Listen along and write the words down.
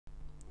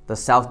The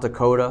South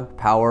Dakota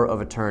Power of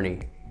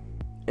Attorney.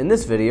 In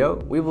this video,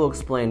 we will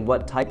explain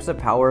what types of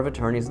power of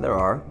attorneys there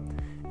are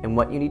and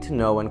what you need to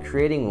know when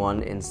creating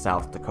one in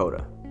South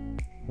Dakota.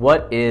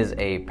 What is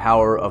a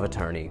power of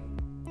attorney?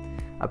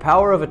 A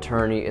power of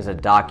attorney is a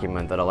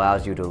document that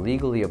allows you to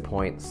legally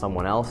appoint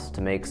someone else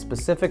to make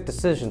specific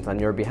decisions on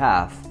your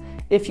behalf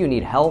if you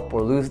need help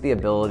or lose the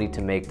ability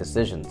to make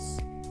decisions.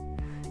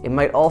 It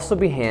might also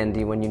be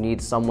handy when you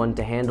need someone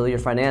to handle your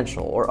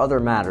financial or other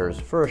matters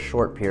for a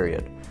short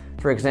period,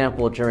 for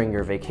example, during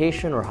your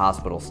vacation or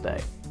hospital stay.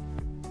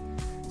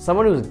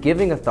 Someone who is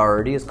giving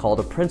authority is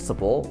called a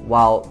principal,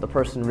 while the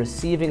person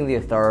receiving the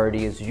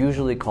authority is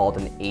usually called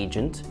an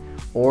agent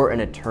or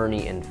an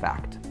attorney in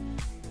fact.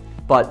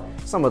 But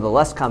some of the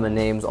less common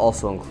names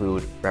also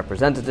include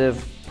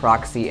representative,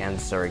 proxy, and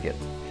surrogate.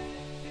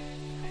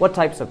 What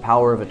types of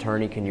power of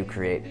attorney can you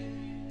create?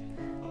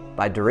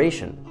 By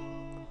duration.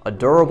 A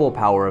durable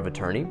power of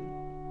attorney,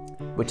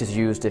 which is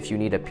used if you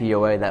need a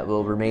POA that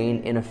will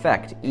remain in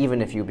effect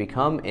even if you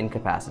become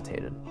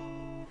incapacitated.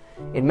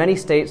 In many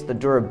states, the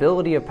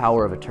durability of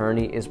power of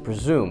attorney is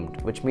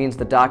presumed, which means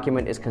the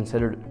document is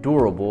considered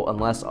durable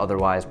unless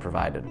otherwise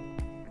provided.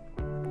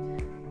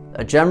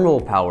 A general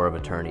power of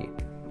attorney.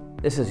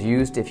 This is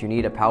used if you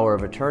need a power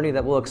of attorney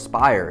that will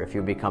expire if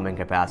you become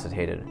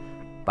incapacitated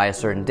by a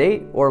certain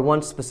date or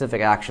once specific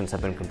actions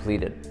have been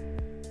completed.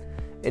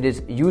 It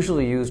is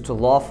usually used to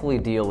lawfully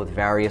deal with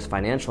various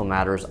financial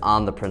matters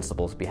on the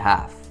principal's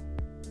behalf.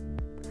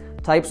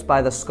 Types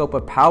by the scope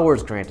of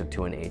powers granted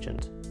to an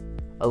agent.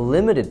 A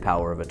limited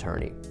power of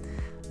attorney.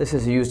 This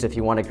is used if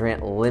you want to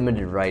grant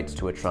limited rights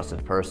to a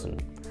trusted person.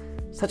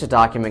 Such a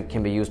document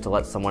can be used to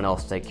let someone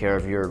else take care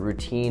of your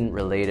routine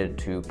related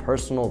to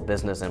personal,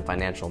 business, and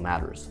financial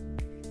matters.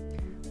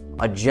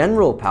 A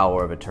general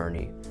power of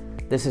attorney.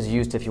 This is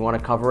used if you want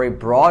to cover a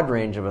broad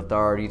range of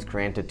authorities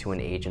granted to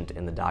an agent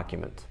in the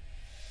document.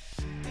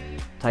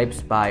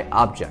 Types by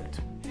object.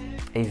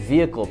 A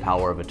vehicle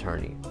power of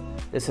attorney.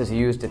 This is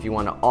used if you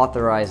want to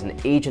authorize an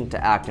agent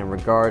to act in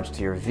regards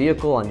to your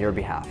vehicle on your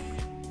behalf.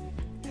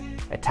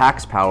 A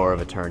tax power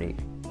of attorney.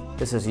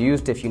 This is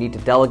used if you need to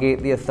delegate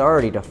the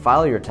authority to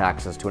file your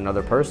taxes to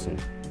another person.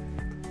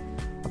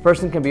 A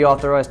person can be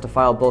authorized to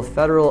file both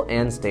federal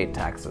and state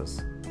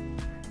taxes.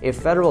 If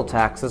federal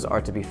taxes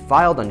are to be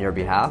filed on your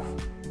behalf,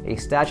 a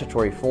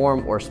statutory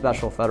form or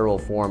special federal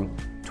form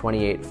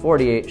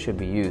 2848 should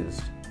be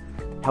used.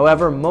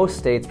 However, most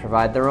states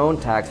provide their own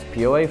tax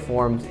POA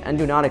forms and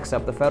do not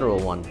accept the federal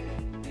one.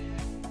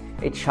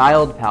 A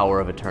child power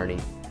of attorney.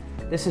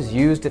 This is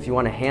used if you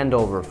want to hand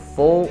over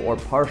full or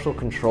partial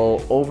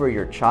control over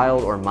your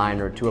child or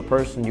minor to a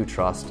person you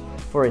trust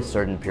for a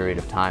certain period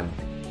of time.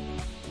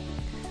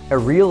 A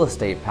real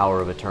estate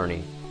power of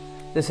attorney.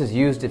 This is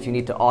used if you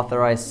need to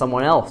authorize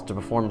someone else to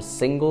perform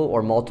single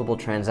or multiple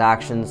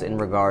transactions in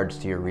regards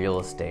to your real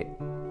estate.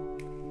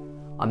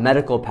 A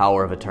medical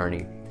power of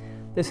attorney.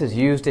 This is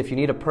used if you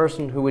need a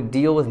person who would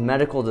deal with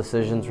medical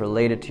decisions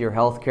related to your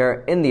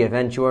healthcare in the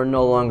event you are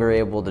no longer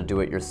able to do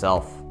it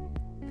yourself.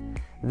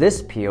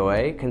 This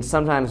POA can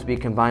sometimes be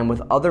combined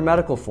with other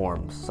medical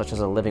forms, such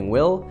as a living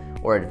will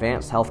or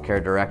advanced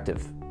healthcare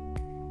directive.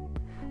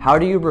 How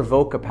do you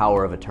revoke a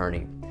power of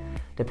attorney?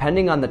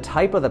 Depending on the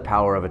type of the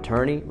power of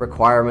attorney,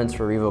 requirements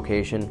for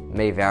revocation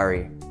may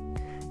vary.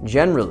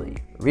 Generally,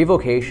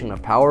 revocation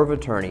of power of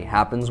attorney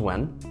happens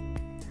when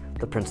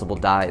the principal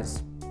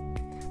dies.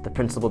 The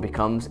principal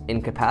becomes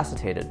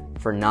incapacitated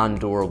for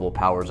non-durable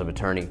powers of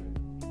attorney.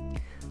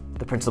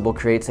 The principal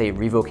creates a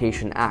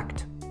revocation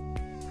act.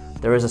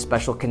 There is a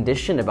special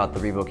condition about the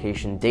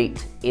revocation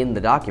date in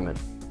the document.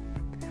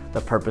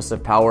 The purpose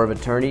of power of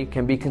attorney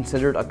can be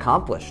considered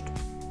accomplished.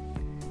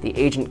 The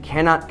agent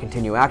cannot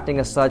continue acting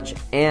as such,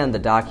 and the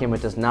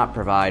document does not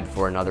provide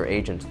for another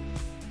agent.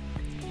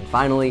 And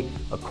finally,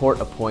 a court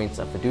appoints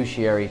a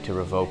fiduciary to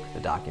revoke the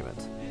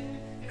document.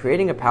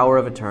 Creating a power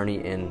of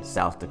attorney in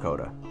South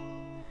Dakota.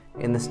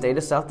 In the state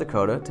of South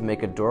Dakota, to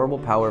make a durable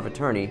power of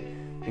attorney,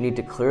 you need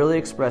to clearly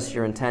express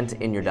your intent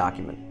in your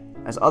document,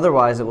 as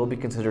otherwise it will be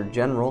considered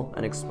general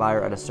and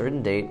expire at a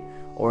certain date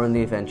or in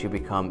the event you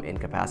become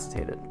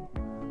incapacitated.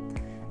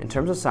 In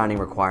terms of signing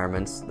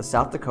requirements, the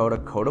South Dakota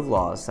Code of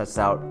Laws sets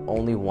out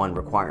only one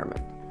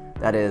requirement,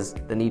 that is,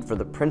 the need for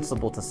the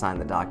principal to sign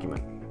the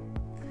document.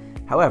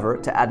 However,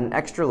 to add an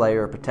extra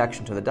layer of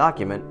protection to the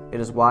document, it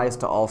is wise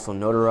to also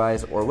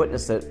notarize or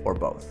witness it, or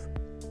both.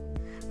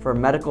 For a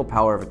medical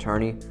power of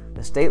attorney,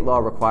 the state law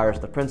requires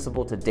the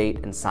principal to date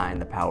and sign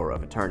the power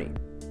of attorney.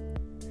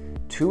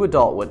 2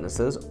 adult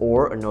witnesses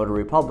or a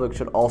notary public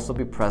should also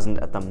be present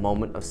at the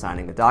moment of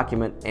signing the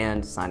document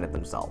and sign it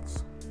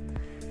themselves.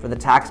 For the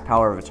tax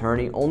power of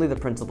attorney, only the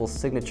principal's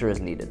signature is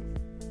needed.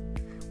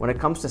 When it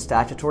comes to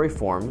statutory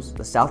forms,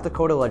 the South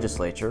Dakota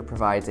legislature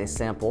provides a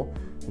sample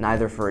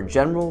neither for a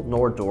general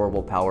nor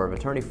durable power of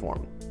attorney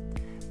form.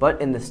 But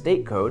in the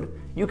state code,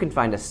 you can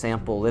find a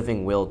sample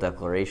living will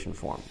declaration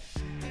form.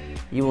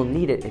 You will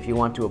need it if you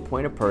want to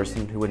appoint a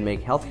person who would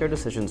make healthcare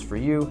decisions for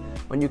you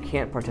when you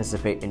can't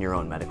participate in your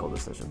own medical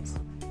decisions.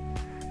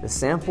 The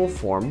sample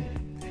form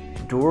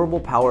Durable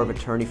power of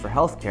attorney for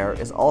healthcare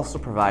is also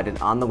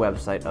provided on the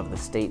website of the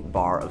State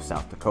Bar of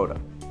South Dakota.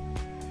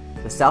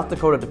 The South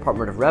Dakota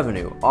Department of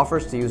Revenue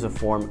offers to use a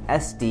Form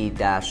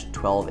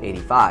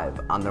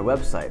SD-1285 on their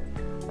website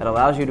that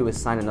allows you to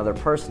assign another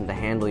person to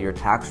handle your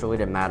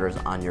tax-related matters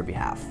on your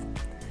behalf.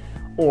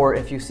 Or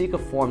if you seek a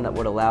form that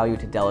would allow you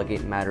to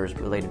delegate matters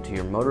related to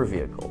your motor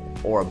vehicle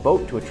or a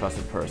boat to a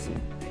trusted person,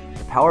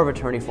 the power of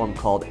attorney form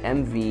called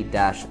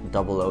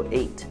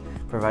MV-008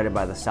 provided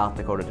by the South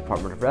Dakota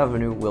Department of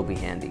Revenue will be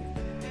handy.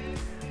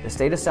 The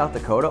state of South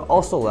Dakota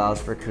also allows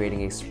for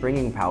creating a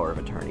springing power of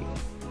attorney.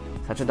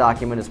 Such a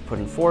document is put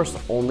in force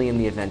only in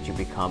the event you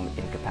become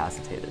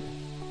incapacitated.